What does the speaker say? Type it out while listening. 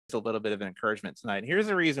a little bit of an encouragement tonight. Here's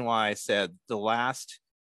the reason why I said the last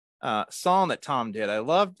song that Tom did. I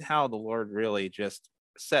loved how the Lord really just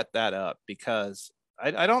set that up, because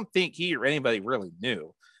I don't think he or anybody really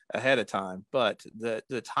knew ahead of time. But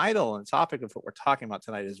the title and topic of what we're talking about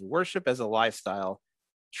tonight is worship as a lifestyle,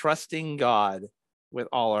 trusting God with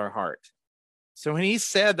all our heart. So when he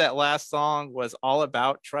said that last song was all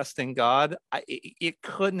about trusting God, it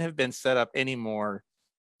couldn't have been set up any more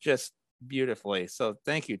just beautifully. So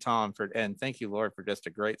thank you, Tom, and thank you, Lord, for just a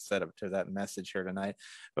great setup to that message here tonight.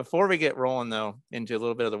 Before we get rolling, though, into a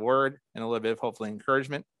little bit of the word and a little bit of hopefully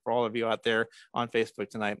encouragement for all of you out there on Facebook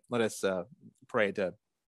tonight, let us pray to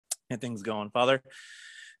get things going. Father,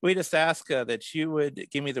 we just ask that you would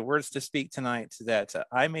give me the words to speak tonight, that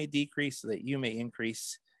I may decrease so that you may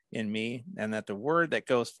increase in me, and that the word that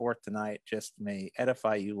goes forth tonight just may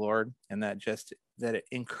edify you, Lord, and that it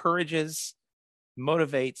encourages,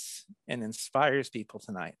 motivates, and inspires people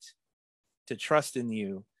tonight to trust in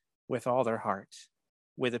you with all their heart,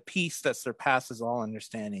 with a peace that surpasses all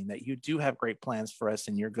understanding, that you do have great plans for us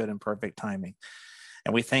in your good and perfect timing.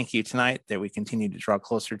 And we thank you tonight that we continue to draw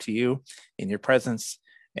closer to you in your presence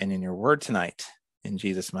and in your word tonight. In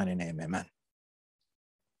Jesus' mighty name, amen.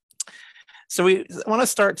 So we want to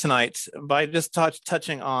start tonight by just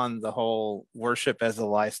touching on the whole worship as a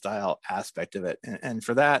lifestyle aspect of it. And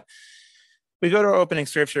for that, we go to our opening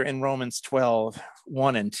scripture in Romans 12,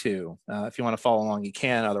 1 and 2. If you want to follow along, you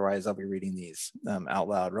can. Otherwise, I'll be reading these out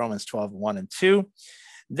loud. Romans 12, 1 and 2.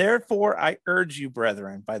 Therefore, I urge you,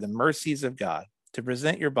 brethren, by the mercies of God, to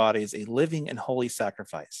present your bodies a living and holy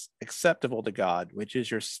sacrifice, acceptable to God, which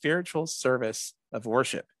is your spiritual service of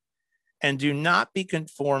worship. And do not be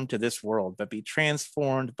conformed to this world, but be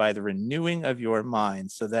transformed by the renewing of your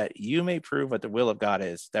mind, so that you may prove what the will of God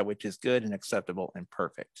is, that which is good and acceptable and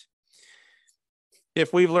perfect.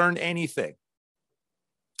 If we've learned anything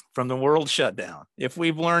from the world shutdown, if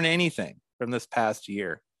we've learned anything from this past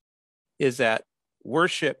year, is that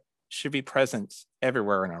worship should be present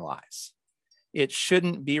everywhere in our lives. It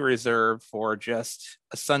shouldn't be reserved for just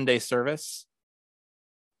a Sunday service.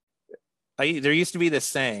 There used to be this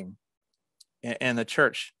saying in the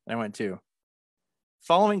church I went to: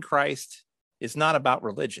 following Christ is not about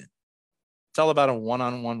religion. It's all about a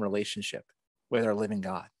one-on-one relationship with our living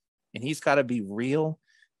God. And he's got to be real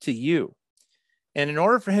to you. And in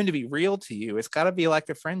order for him to be real to you, it's got to be like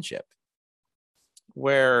a friendship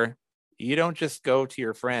where you don't just go to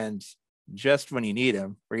your friend just when you need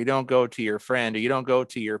him, or you don't go to your friend, or you don't go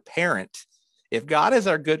to your parent. If God is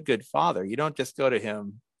our good father, you don't just go to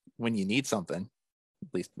him when you need something.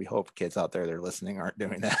 At least we hope kids out there that are listening aren't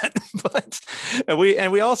doing that. But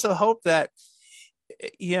we also hope that,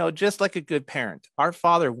 just like a good parent, our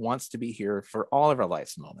Father wants to be here for all of our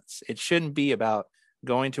life's moments. It shouldn't be about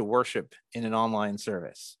going to worship in an online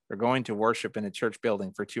service or going to worship in a church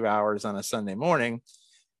building for 2 hours on a Sunday morning,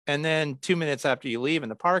 and then 2 minutes after you leave in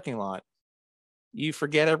the parking lot, you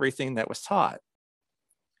forget everything that was taught.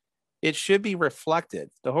 It should be reflected.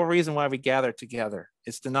 The whole reason why we gather together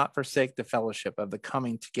is to not forsake the fellowship of the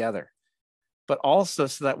coming together, but also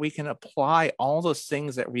so that we can apply all those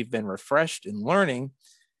things that we've been refreshed in learning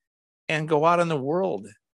and go out in the world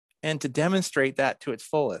and to demonstrate that to its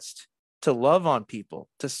fullest, to love on people,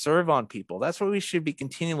 to serve on people. That's what we should be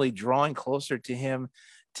continually drawing closer to him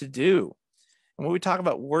to do. And when we talk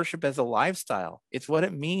about worship as a lifestyle, it's what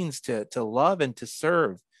it means to love and to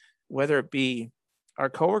serve, whether it be our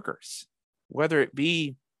coworkers, whether it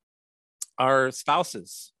be our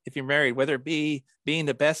spouses, if you're married, whether it be being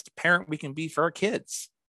the best parent we can be for our kids,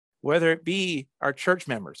 whether it be our church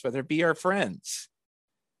members, whether it be our friends.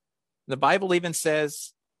 The Bible even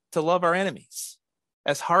says to love our enemies.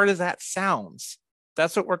 As hard as that sounds,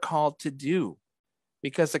 that's what we're called to do,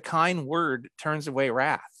 because a kind word turns away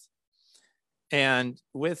wrath. And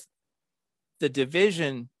with the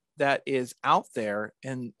division that is out there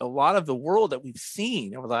and a lot of the world that we've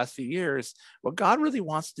seen over the last few years, what God really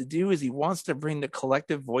wants to do is he wants to bring the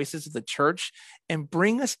collective voices of the church and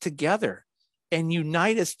bring us together and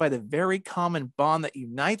unite us by the very common bond that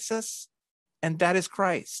unites us, and that is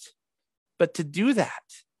Christ. But to do that,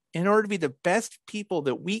 in order to be the best people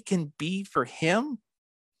that we can be for him,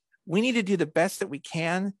 we need to do the best that we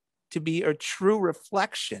can to be a true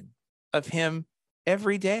reflection of him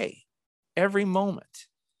every day, every moment.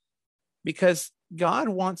 Because God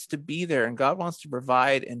wants to be there and God wants to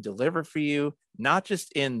provide and deliver for you, not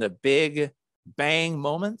just in the big bang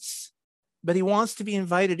moments, but he wants to be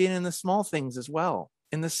invited in the small things as well,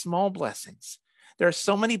 in the small blessings. There are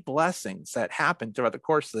so many blessings that happen throughout the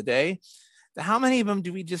course of the day. How many of them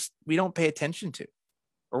do we don't pay attention to,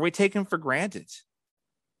 or we take them for granted?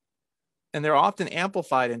 And they're often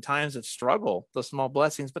amplified in times of struggle, those small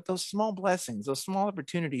blessings, but those small blessings, those small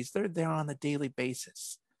opportunities, they're there on a daily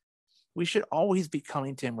basis. We should always be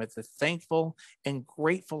coming to him with a thankful and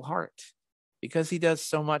grateful heart because he does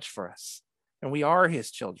so much for us and we are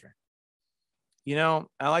his children. You know,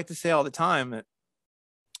 I like to say all the time that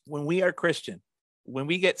when we are Christian, when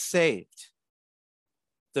we get saved,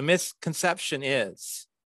 the misconception is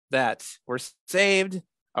that we're saved,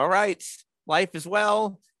 all right, life is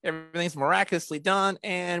well, everything's miraculously done,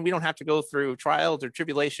 and we don't have to go through trials or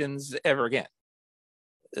tribulations ever again.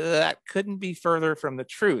 That couldn't be further from the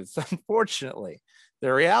truth, unfortunately.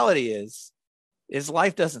 The reality is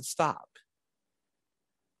life doesn't stop.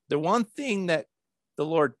 The one thing that the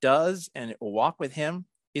Lord does, and it will walk with him,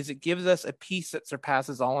 is it gives us a peace that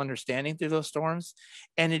surpasses all understanding through those storms,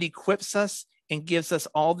 and it equips us and gives us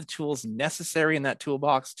all the tools necessary in that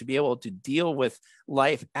toolbox to be able to deal with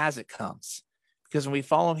life as it comes. Because when we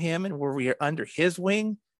follow him and where we are under his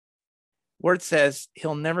wing, word says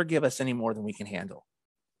he'll never give us any more than we can handle.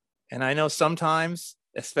 And I know sometimes,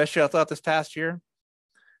 especially throughout this past year,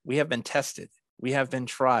 we have been tested. We have been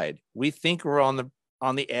tried. We think we're on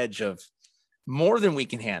the edge of more than we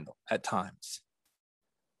can handle at times.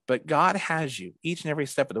 But God has you each and every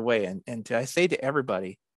step of the way. And I say to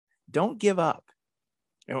everybody, don't give up.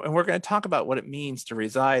 And we're going to talk about what it means to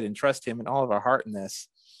reside and trust him in all of our heart in this.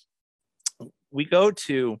 I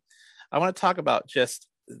want to talk about just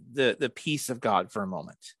the peace of God for a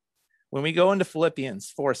moment. When we go into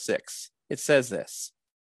Philippians 4:6, it says this: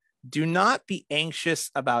 do not be anxious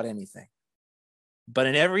about anything, but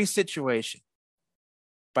in every situation,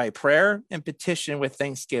 by prayer and petition with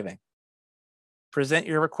thanksgiving, present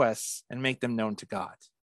your requests and make them known to God.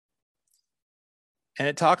 And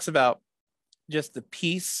it talks about just the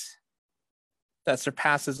peace that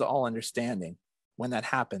surpasses all understanding when that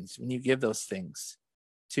happens, when you give those things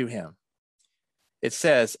to him. It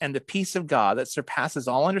says, and the peace of God that surpasses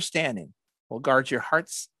all understanding will guard your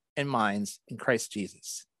hearts and minds in Christ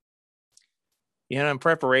Jesus. You know, in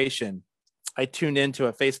preparation, I tuned into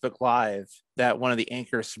a Facebook Live that one of the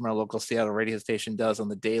anchors from our local Seattle radio station does on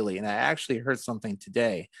the daily. And I actually heard something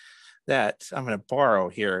today that I'm going to borrow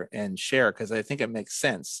here and share because I think it makes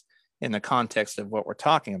sense in the context of what we're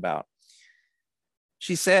talking about.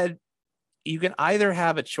 She said, you can either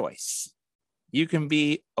have a choice. You can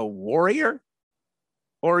be a warrior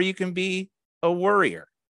or you can be a worrier.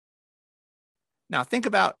 Now, think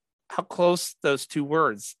about how close those two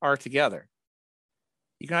words are together.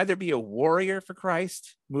 You can either be a warrior for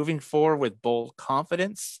Christ, moving forward with bold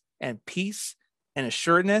confidence and peace and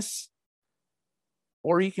assuredness,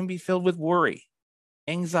 or you can be filled with worry,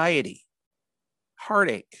 anxiety,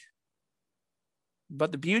 heartache.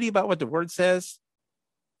 But the beauty about what the word says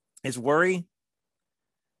is worry,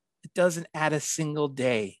 it doesn't add a single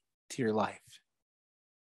day to your life.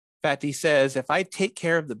 In fact, he says, if I take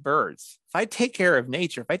care of the birds, if I take care of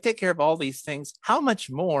nature, if I take care of all these things, how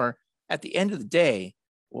much more at the end of the day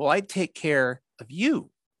will I take care of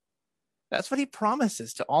you? That's what he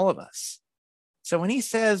promises to all of us. So when he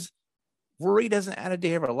says worry doesn't add a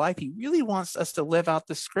day of our life, he really wants us to live out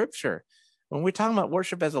the scripture. When we're talking about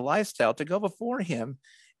worship as a lifestyle, to go before him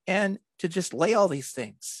and to just lay all these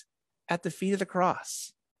things at the feet of the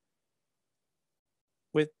cross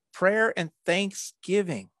with prayer and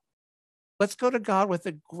thanksgiving. Let's go to God with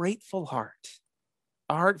a grateful heart,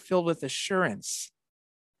 a heart filled with assurance.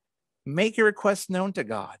 Make your requests known to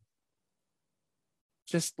God.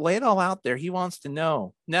 Just lay it all out there. He wants to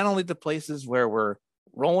know not only the places where we're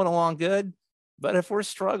rolling along good, but if we're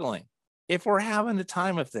struggling, if we're having the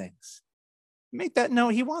time of things, make that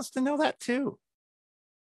known. He wants to know that too.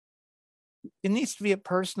 It needs to be a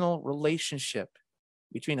personal relationship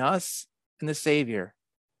between us and the Savior.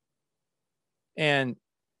 And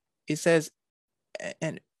he says,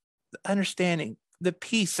 and understanding the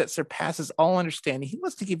peace that surpasses all understanding. He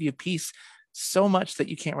wants to give you peace so much that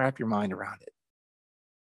you can't wrap your mind around it.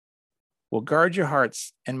 Will guard your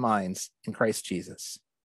hearts and minds in Christ Jesus.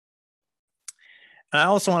 And I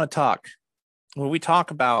also want to talk, when we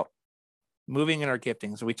talk about moving in our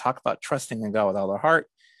giftings, when we talk about trusting in God with all our heart,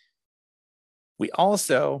 we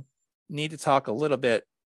also need to talk a little bit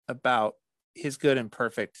about his good and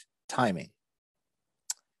perfect timing.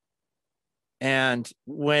 And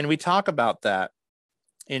when we talk about that,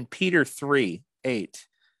 in Peter 3:8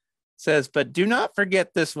 says, but do not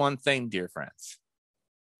forget this one thing, dear friends.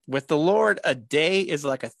 With the Lord, a day is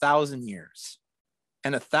like 1,000 years,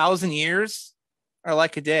 and 1,000 years are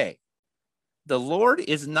like a day. The Lord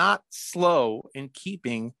is not slow in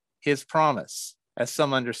keeping his promise, as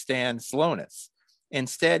some understand slowness.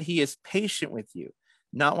 Instead, he is patient with you,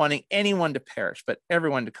 not wanting anyone to perish, but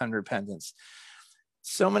everyone to come to repentance.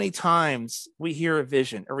 So many times we hear a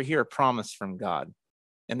vision or we hear a promise from God.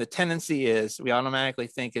 And the tendency is we automatically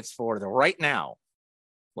think it's for the right now,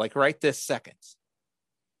 like right this second.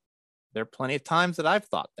 There are plenty of times that I've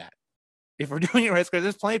thought that. If we're doing it right,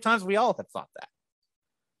 there's plenty of times we all have thought that.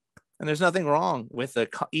 And there's nothing wrong with an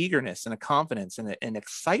eagerness and a confidence and an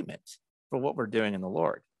excitement for what we're doing in the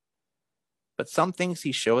Lord. But some things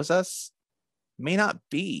he shows us may not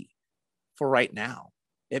be for right now.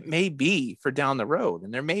 It may be for down the road.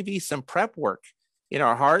 And there may be some prep work in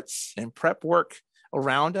our hearts and prep work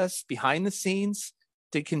around us behind the scenes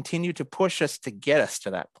to continue to push us to get us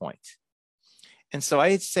to that point. And so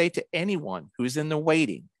I'd say to anyone who's in the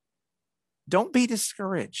waiting, don't be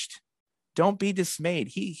discouraged. Don't be dismayed.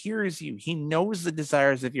 He hears you. He knows the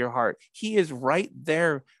desires of your heart. He is right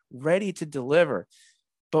there, ready to deliver.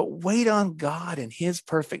 But wait on God and his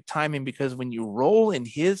perfect timing, because when you roll in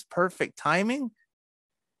his perfect timing,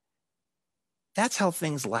 that's how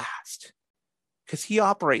things last. Because he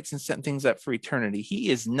operates and setting things up for eternity. He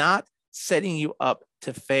is not setting you up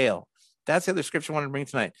to fail. That's the other scripture I want to bring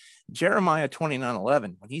tonight. Jeremiah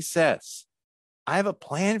 29:11, when he says, I have a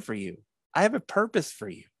plan for you. I have a purpose for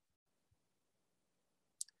you.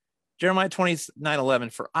 Jeremiah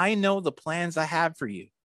 29:11, for I know the plans I have for you,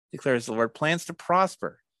 declares the Lord, plans to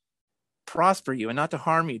prosper you and not to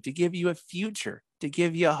harm you, to give you a future, to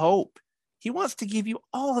give you a hope. He wants to give you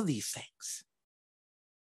all of these things.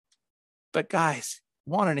 But guys,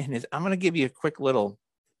 I'm going to give you a quick little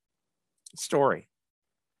story.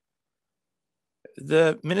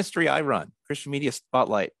 The ministry I run, Christian Media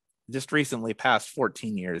Spotlight, just recently passed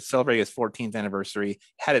 14 years, celebrating its 14th anniversary,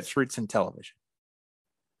 had its roots in television.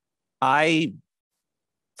 I,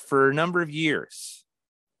 for a number of years,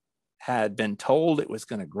 had been told it was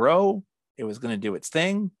going to grow, it was going to do its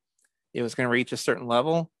thing, it was going to reach a certain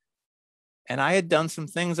level. And I had done some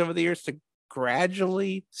things over the years to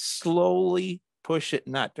gradually, slowly push it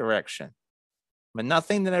in that direction. But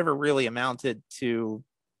nothing that ever really amounted to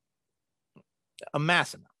a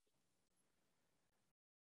mass amount.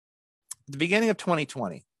 At the beginning of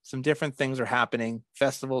 2020, some different things are happening.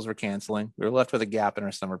 Festivals were canceling. We were left with a gap in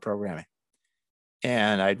our summer programming.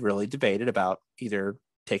 And I'd really debated about either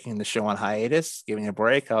taking the show on hiatus, giving a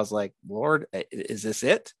break. I was like, Lord, is this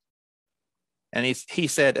it? And he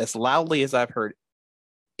said, as loudly as I've heard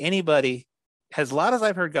anybody, as loud as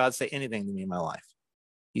I've heard God say anything to me in my life,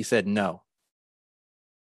 he said, no,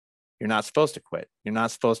 you're not supposed to quit. You're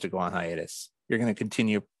not supposed to go on hiatus. You're going to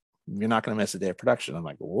continue. You're not going to miss a day of production. I'm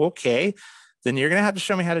like, okay, then you're going to have to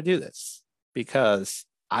show me how to do this, because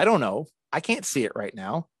I don't know. I can't see it right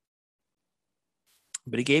now.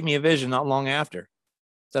 But he gave me a vision not long after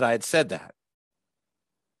that I had said that.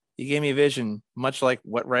 He gave me a vision, much like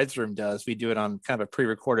what Red's Room does. We do it on kind of a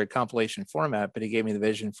pre-recorded compilation format, but he gave me the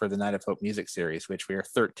vision for the Night of Hope music series, which we are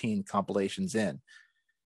 13 compilations in.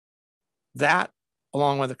 That,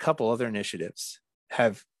 along with a couple other initiatives,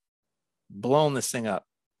 have blown this thing up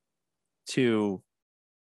to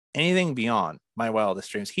anything beyond my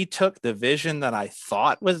wildest dreams. He took the vision that I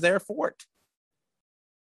thought was there for it,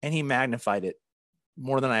 and he magnified it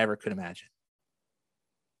more than I ever could imagine.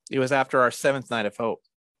 It was after our 7th Night of Hope.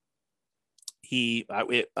 We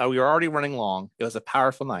were already running long. It was a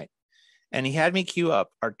powerful night. And he had me cue up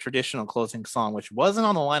our traditional closing song, which wasn't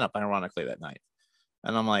on the lineup, ironically, that night.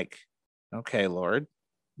 And I'm like, okay, Lord,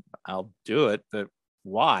 I'll do it. But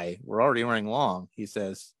why? We're already running long. He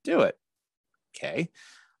says, do it. Okay.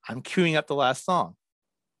 I'm queuing up the last song.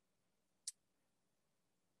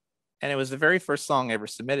 And it was the very first song I ever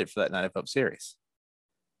submitted for that Night of Hope series.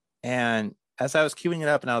 And as I was queuing it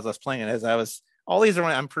up and as I was playing it, all these are,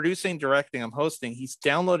 I'm producing, directing, I'm hosting, he's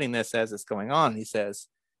downloading this as it's going on. He says,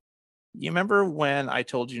 you remember when I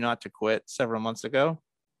told you not to quit several months ago?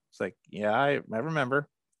 It's like, yeah, I remember.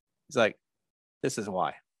 He's like, this is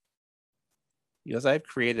why. Because I've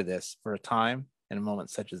created this for a time and a moment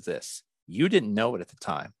such as this. You didn't know it at the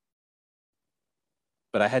time,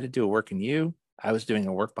 but I had to do a work in you. I was doing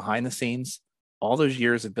a work behind the scenes. All those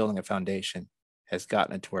years of building a foundation has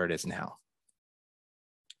gotten it to where it is now.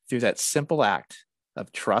 Through that simple act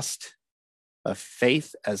of trust, of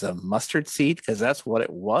faith as a mustard seed, because that's what it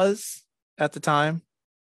was at the time,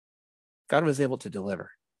 God was able to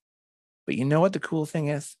deliver. But you know what the cool thing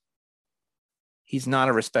is? He's not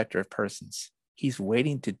a respecter of persons. He's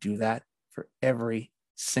waiting to do that for every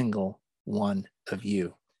single one of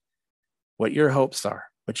you. What your hopes are,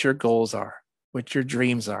 what your goals are, what your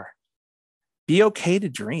dreams are. Be okay to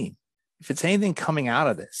dream. If it's anything coming out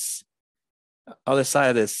of this, other side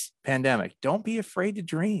of this pandemic, don't be afraid to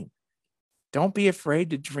dream. Don't be afraid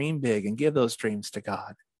to dream big and give those dreams to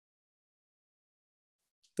God.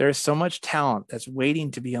 There is so much talent that's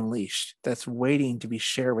waiting to be unleashed, that's waiting to be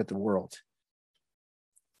shared with the world.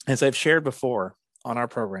 As I've shared before on our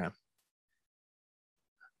program,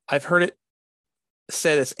 I've heard it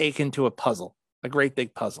said it's akin to a puzzle, a great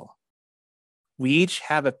big puzzle. We each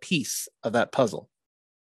have a piece of that puzzle.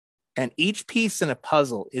 And each piece in a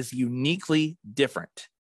puzzle is uniquely different.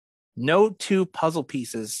 No two puzzle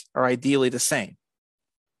pieces are ideally the same.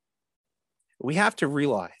 We have to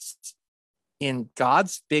realize in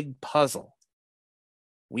God's big puzzle,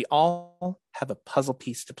 we all have a puzzle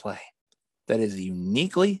piece to play that is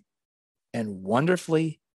uniquely and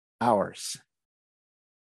wonderfully ours.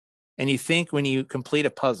 And you think when you complete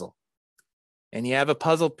a puzzle and you have a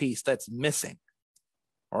puzzle piece that's missing,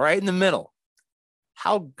 right in the middle,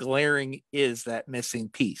 how glaring is that missing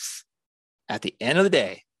piece? At the end of the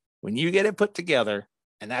day, when you get it put together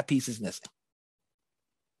and that piece is missing.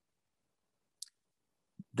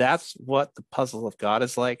 That's what the puzzle of God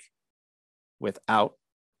is like without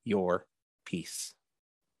your piece.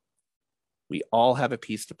 We all have a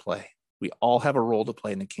piece to play. We all have a role to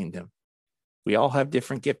play in the kingdom. We all have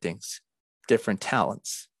different giftings, different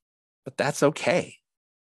talents, but that's okay.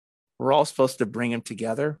 We're all supposed to bring them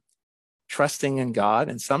together, trusting in God.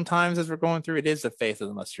 And sometimes as we're going through, it is the faith of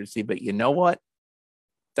the mustard seed, but you know what?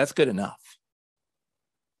 That's good enough.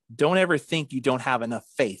 Don't ever think you don't have enough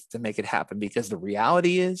faith to make it happen, because the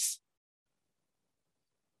reality is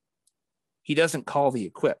he doesn't call the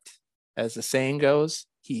equipped. As the saying goes,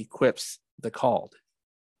 he equips the called.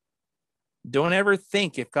 Don't ever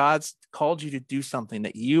think if God's called you to do something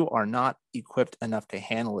that you are not equipped enough to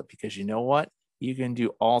handle it, because you know what? You can do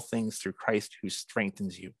all things through Christ who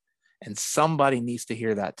strengthens you. And somebody needs to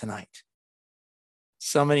hear that tonight.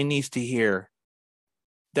 Somebody needs to hear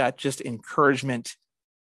that just encouragement,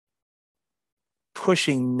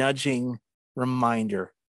 pushing, nudging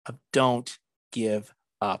reminder of don't give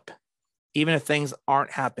up. Even if things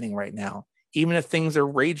aren't happening right now, even if things are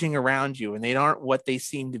raging around you and they aren't what they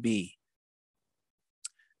seem to be.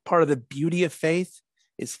 Part of the beauty of faith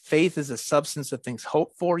is a substance of things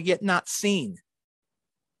hoped for, yet not seen.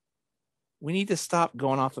 We need to stop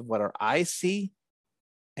going off of what our eyes see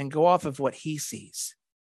and go off of what he sees.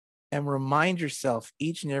 And remind yourself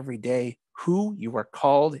each and every day who you are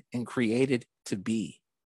called and created to be.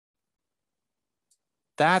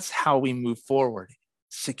 That's how we move forward.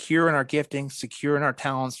 Secure in our gifting, secure in our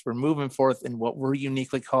talents. We're moving forth in what we're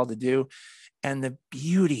uniquely called to do. And the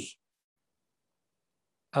beauty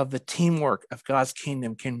of the teamwork of God's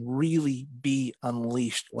kingdom can really be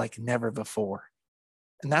unleashed like never before.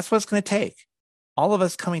 And that's what it's going to take. All of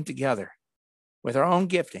us coming together with our own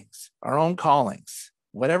giftings, our own callings,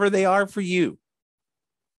 whatever they are for you,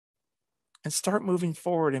 and start moving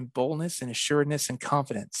forward in boldness and assuredness and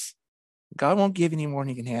confidence. God won't give you any more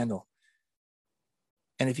than you can handle.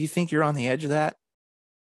 And if you think you're on the edge of that,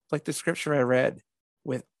 like the scripture I read,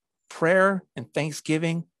 with prayer and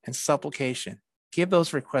thanksgiving and supplication, give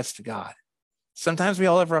those requests to God. Sometimes we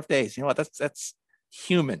all have rough days. You know what? That's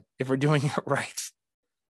human if we're doing it right.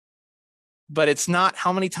 But it's not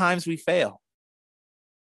how many times we fail.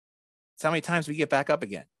 It's how many times we get back up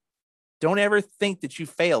again. Don't ever think that you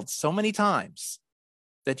failed so many times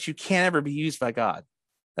that you can't ever be used by God.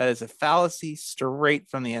 That is a fallacy straight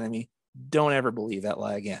from the enemy. Don't ever believe that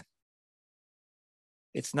lie again.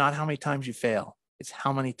 It's not how many times you fail. It's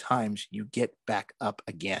how many times you get back up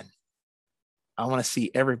again. I want to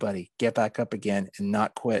see everybody get back up again and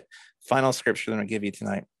not quit. Final scripture that I'm going to give you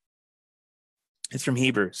tonight. It's from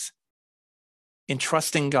Hebrews. In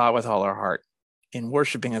trusting God with all our heart, in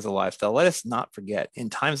worshiping as a lifestyle, let us not forget in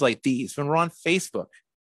times like these, when we're on Facebook,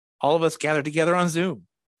 all of us gather together on Zoom,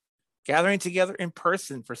 gathering together in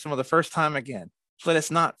person for some of the first time again. Let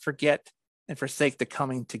us not forget and forsake the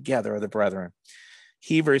coming together of the brethren.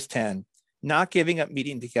 Hebrews 10, not giving up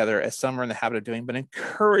meeting together as some are in the habit of doing, but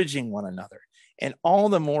encouraging one another. And all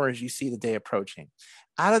the more as you see the day approaching.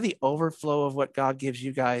 Out of the overflow of what God gives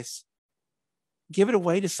you guys, give it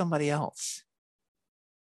away to somebody else.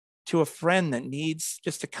 To a friend that needs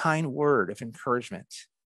just a kind word of encouragement.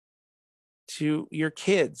 To your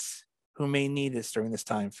kids who may need this during this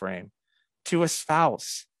time frame. To a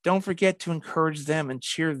spouse. Don't forget to encourage them and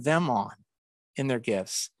cheer them on in their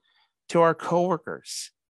gifts. To our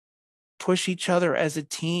coworkers. Push each other as a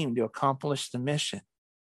team to accomplish the mission.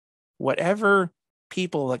 Whatever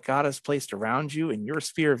people that God has placed around you in your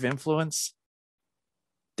sphere of influence,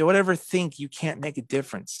 don't ever think you can't make a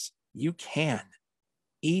difference. You can,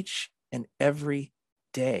 each and every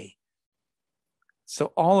day. So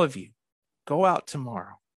all of you, go out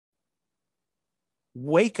tomorrow.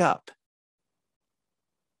 Wake up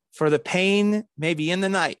For the pain may be in the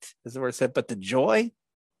night, as the word said, but the joy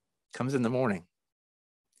comes in the morning.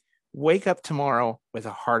 Wake up tomorrow with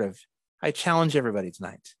a heart of, I challenge everybody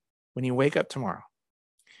tonight. When you wake up tomorrow,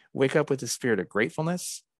 wake up with the spirit of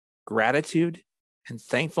gratefulness, gratitude, and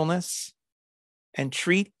thankfulness, and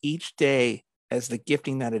treat each day as the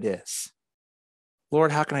gifting that it is.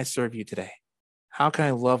 Lord, how can I serve you today? How can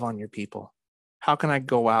I love on your people? How can I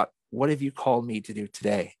go out? What have you called me to do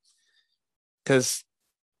today? Because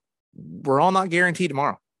we're all not guaranteed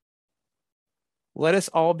tomorrow. Let us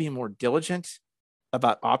all be more diligent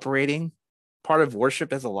about operating. Part of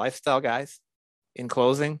worship as a lifestyle, guys, in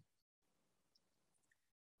closing,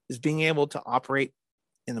 is being able to operate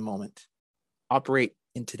in the moment, operate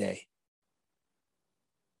in today.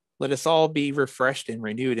 Let us all be refreshed and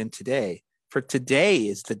renewed in today, for today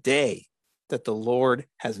is the day that the Lord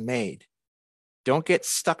has made. Don't get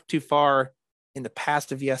stuck too far in the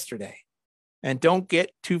past of yesterday, and don't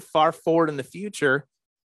get too far forward in the future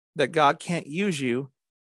that God can't use you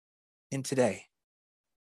in today.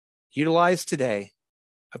 Utilize today,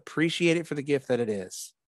 appreciate it for the gift that it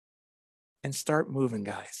is, and start moving,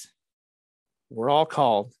 guys. We're all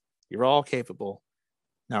called. You're all capable.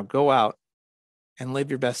 Now go out and live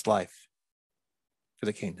your best life for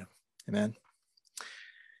the kingdom. Amen.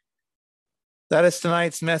 That is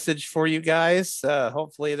tonight's message for you guys.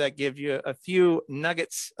 Hopefully that gives you a few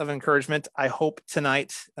nuggets of encouragement. I hope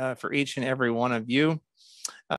tonight for each and every one of you.